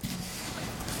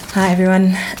Hi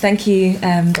everyone, thank you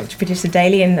Dr. Patricia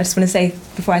Daly, and I just want to say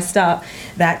before I start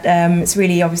that it's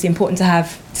really obviously important to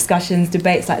have discussions,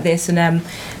 debates like this, and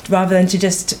rather than to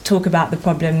just talk about the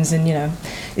problems, and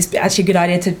it's actually a good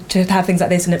idea to have things like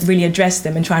this and really address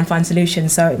them and try and find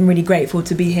solutions. So I'm really grateful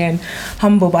to be here and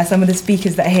humbled by some of the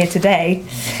speakers that are here today.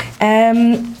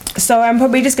 So I'm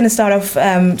probably just going to start off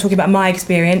talking about my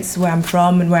experience, where I'm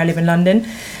from and where I live in London.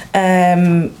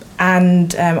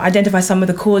 And identify some of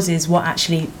the causes, what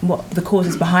the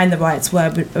causes behind the riots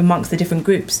were amongst the different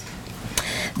groups.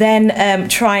 Then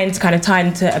trying to kind of tie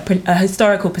into a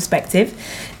historical perspective,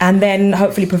 and then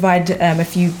hopefully provide a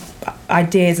few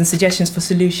ideas and suggestions for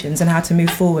solutions and how to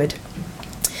move forward.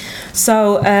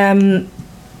 So, I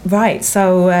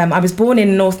was born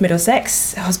in North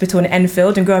Middlesex Hospital in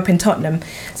Enfield and grew up in Tottenham,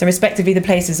 so respectively the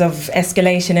places of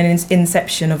escalation and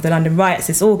inception of the London riots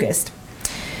this August.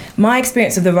 My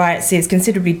experience of the riots is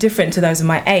considerably different to those of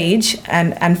my age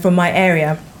and from my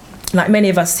area. Like many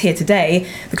of us here today,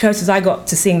 the closest I got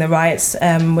to seeing the riots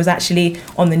was actually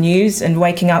on the news and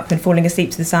waking up and falling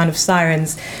asleep to the sound of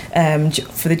sirens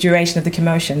for the duration of the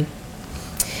commotion.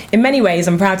 In many ways,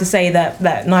 I'm proud to say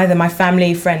that neither my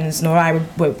family, friends, nor I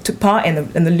took part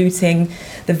in the looting,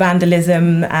 the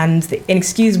vandalism, and the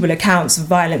inexcusable accounts of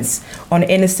violence on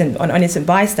innocent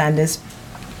bystanders.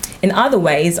 In other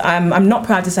ways, I'm not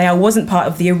proud to say I wasn't part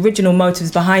of the original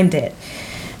motives behind it.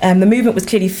 The movement was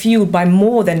clearly fueled by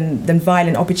more than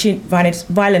violent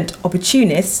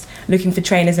opportunists looking for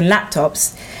trainers and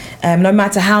laptops, no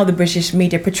matter how the British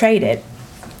media portrayed it.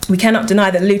 We cannot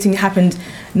deny that the looting happened.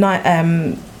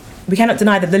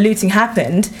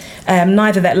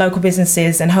 Neither that local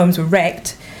businesses and homes were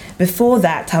wrecked. Before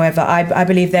that, however, I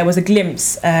believe there was a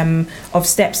glimpse of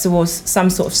steps towards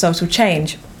some sort of social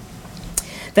change.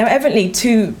 There were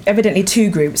evidently two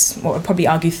groups, or I'd probably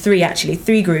argue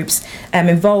three groups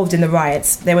involved in the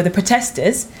riots. There were the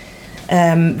protesters,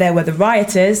 there were the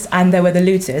rioters, and there were the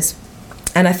looters.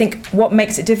 And I think what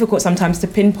makes it difficult sometimes to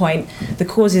pinpoint the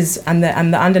causes and the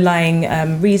underlying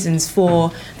reasons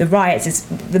for the riots is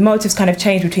the motives kind of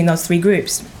change between those three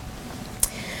groups.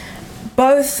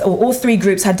 All three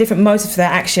groups had different motives for their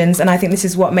actions, and I think this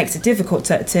is what makes it difficult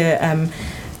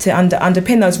to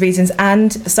underpin those reasons,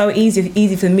 and so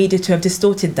easy for the media to have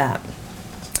distorted that.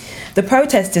 The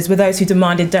protesters were those who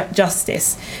demanded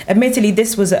justice. Admittedly,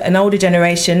 this was an older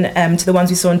generation to the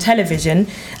ones we saw on television,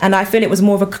 and I feel it was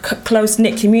more of a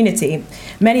close-knit community.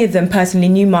 Many of them personally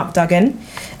knew Mark Duggan.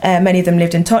 Many of them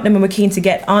lived in Tottenham and were keen to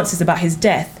get answers about his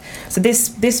death. So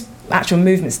this actual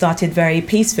movement started very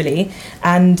peacefully,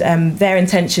 and their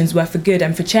intentions were for good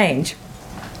and for change.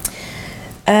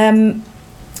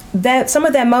 Some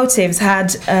of their motives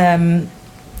had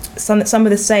some of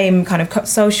the same kind of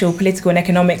social, political and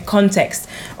economic context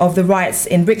of the riots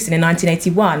in Brixton in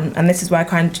 1981, and this is where I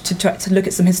try to look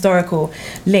at some historical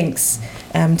links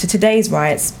to today's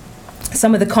riots.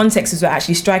 Some of the contexts were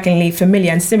actually strikingly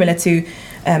familiar and similar to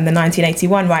the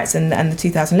 1981 riots and the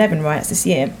 2011 riots this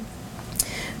year.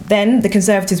 Then the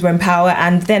Conservatives were in power,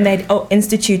 and then they'd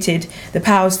instituted the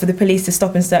powers for the police to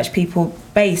stop and search people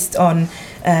based on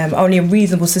only a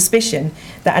reasonable suspicion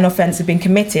that an offence had been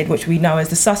committed, which we know as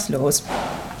the sus laws.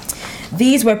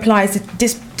 These were applied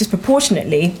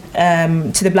disproportionately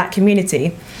to the black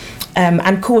community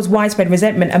and caused widespread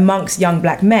resentment amongst young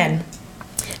black men.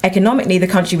 Economically, the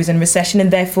country was in recession, and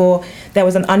therefore there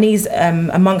was an unease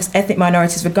amongst ethnic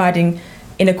minorities regarding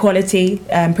inequality,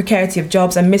 precarity of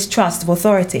jobs, and mistrust of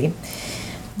authority.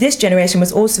 This generation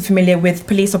was also familiar with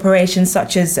police operations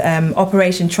such as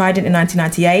Operation Trident in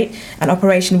 1998 and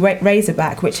Operation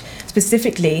Razorback, which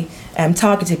specifically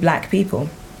targeted black people.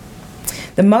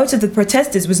 The motive of the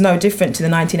protesters was no different to the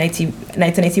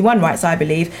 1981 riots, I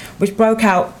believe, which broke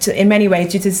out in many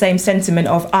ways due to the same sentiment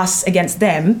of us against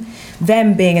them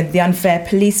being the unfair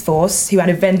police force who had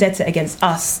a vendetta against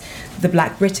us, the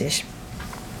black British.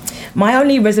 My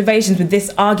only reservations with this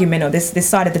argument or this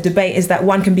side of the debate is that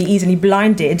one can be easily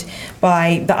blinded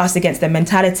by the us against them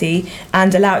mentality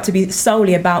and allow it to be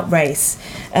solely about race.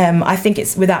 I think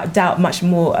it's without doubt a much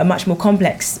more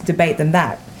complex debate than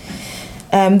that.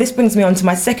 This brings me on to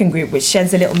my second group, which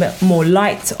sheds a little bit more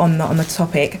light on the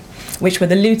topic, which were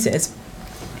the looters.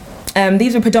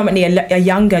 These were predominantly a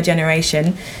younger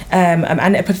generation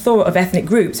and a plethora of ethnic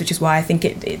groups, which is why I think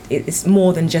it's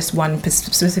more than just one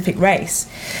specific race.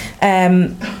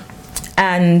 And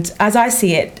as I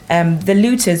see it, the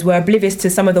looters were oblivious to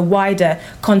some of the wider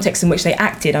context in which they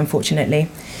acted, unfortunately.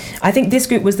 I think this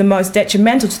group was the most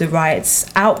detrimental to the riots'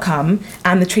 outcome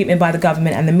and the treatment by the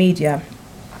government and the media.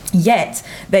 Yet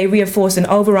they reinforce an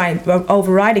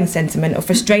overriding sentiment of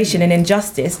frustration and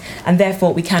injustice, and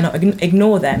therefore we cannot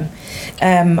ignore them.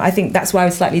 I think that's why I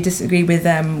would slightly disagree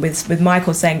with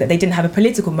Michael saying that they didn't have a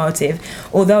political motive,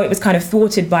 although it was kind of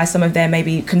thwarted by some of their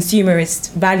maybe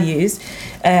consumerist values.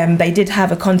 They did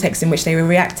have a context in which they were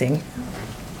reacting.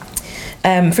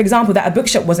 For example, that a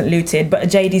bookshop wasn't looted, but a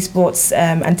JD Sports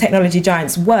and technology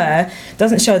giants were,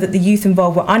 doesn't show that the youth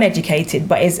involved were uneducated,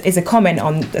 but is a comment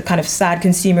on the kind of sad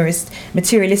consumerist,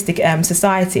 materialistic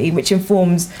society, which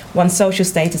informs one's social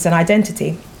status and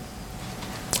identity.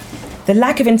 The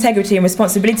lack of integrity and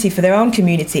responsibility for their own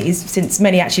communities, since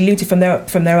many actually looted from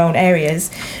their own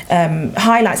areas,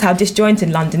 highlights how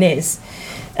disjointed London is.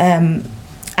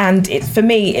 And for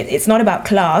me, it's not about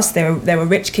class. There were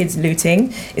rich kids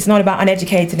looting. It's not about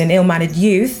uneducated and ill-mannered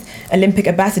youth. Olympic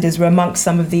ambassadors were amongst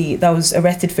some of those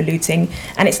arrested for looting.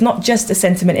 And it's not just a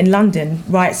sentiment in London.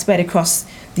 Riots spread across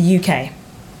the UK.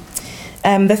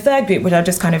 The third group, which I'll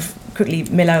just kind of quickly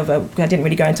mill over, because I didn't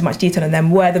really go into much detail on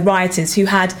them, were the rioters who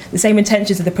had the same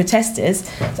intentions as the protesters,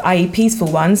 i.e.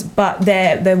 peaceful ones, but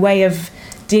their way of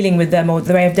dealing with them, or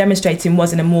the way of demonstrating,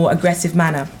 was in a more aggressive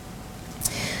manner.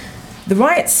 The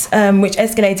riots, which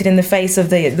escalated in the face of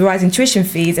the rising tuition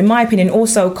fees, in my opinion,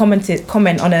 also comment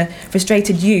on a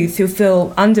frustrated youth who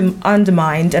feel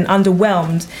undermined and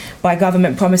underwhelmed by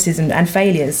government promises and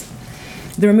failures.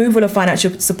 The removal of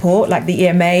financial support, like the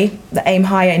EMA, the Aim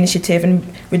Higher initiative, and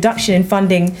reduction in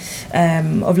funding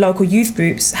of local youth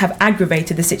groups have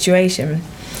aggravated the situation.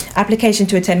 Applications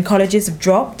to attend colleges have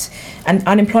dropped, and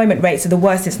unemployment rates are the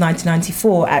worst since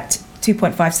 1994 at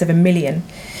 2.57 million.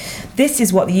 This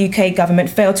is what the UK government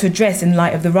failed to address in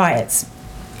light of the riots.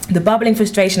 The bubbling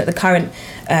frustration at the current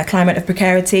climate of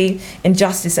precarity,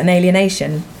 injustice and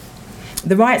alienation.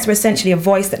 The riots were essentially a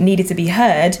voice that needed to be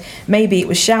heard. Maybe it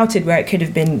was shouted where it could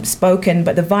have been spoken,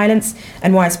 but the violence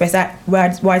and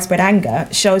widespread anger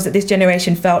shows that this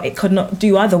generation felt it could not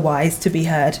do otherwise to be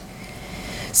heard.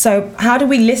 So how do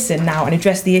we listen now and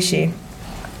address the issue?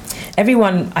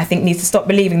 Everyone, I think, needs to stop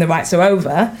believing the riots are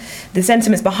over. The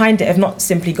sentiments behind it have not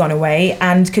simply gone away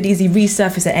and could easily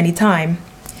resurface at any time.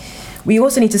 We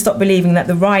also need to stop believing that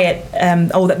the riot,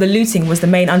 or that the looting was the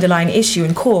main underlying issue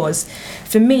and cause.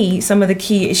 For me, some of the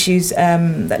key issues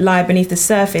that lie beneath the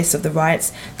surface of the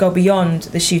riots go beyond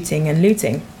the shooting and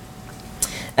looting.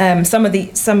 Some of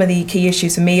the key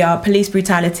issues for me are police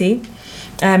brutality,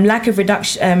 lack of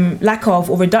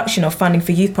or reduction of funding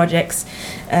for youth projects,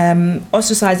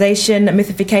 ostracisation,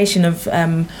 mythification of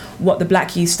what the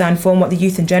black youth stand for and what the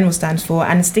youth in general stands for,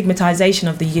 and stigmatisation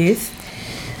of the youth.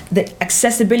 The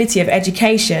accessibility of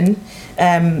education,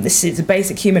 this is a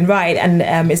basic human right,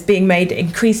 and is being made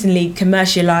increasingly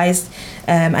commercialised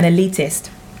and elitist.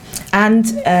 And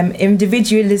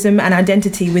individualism and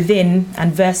identity within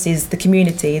and versus the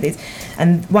community.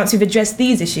 And once we've addressed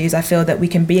these issues, I feel that we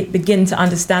can begin to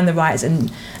understand the riots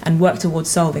and work towards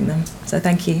solving them. So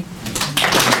thank you.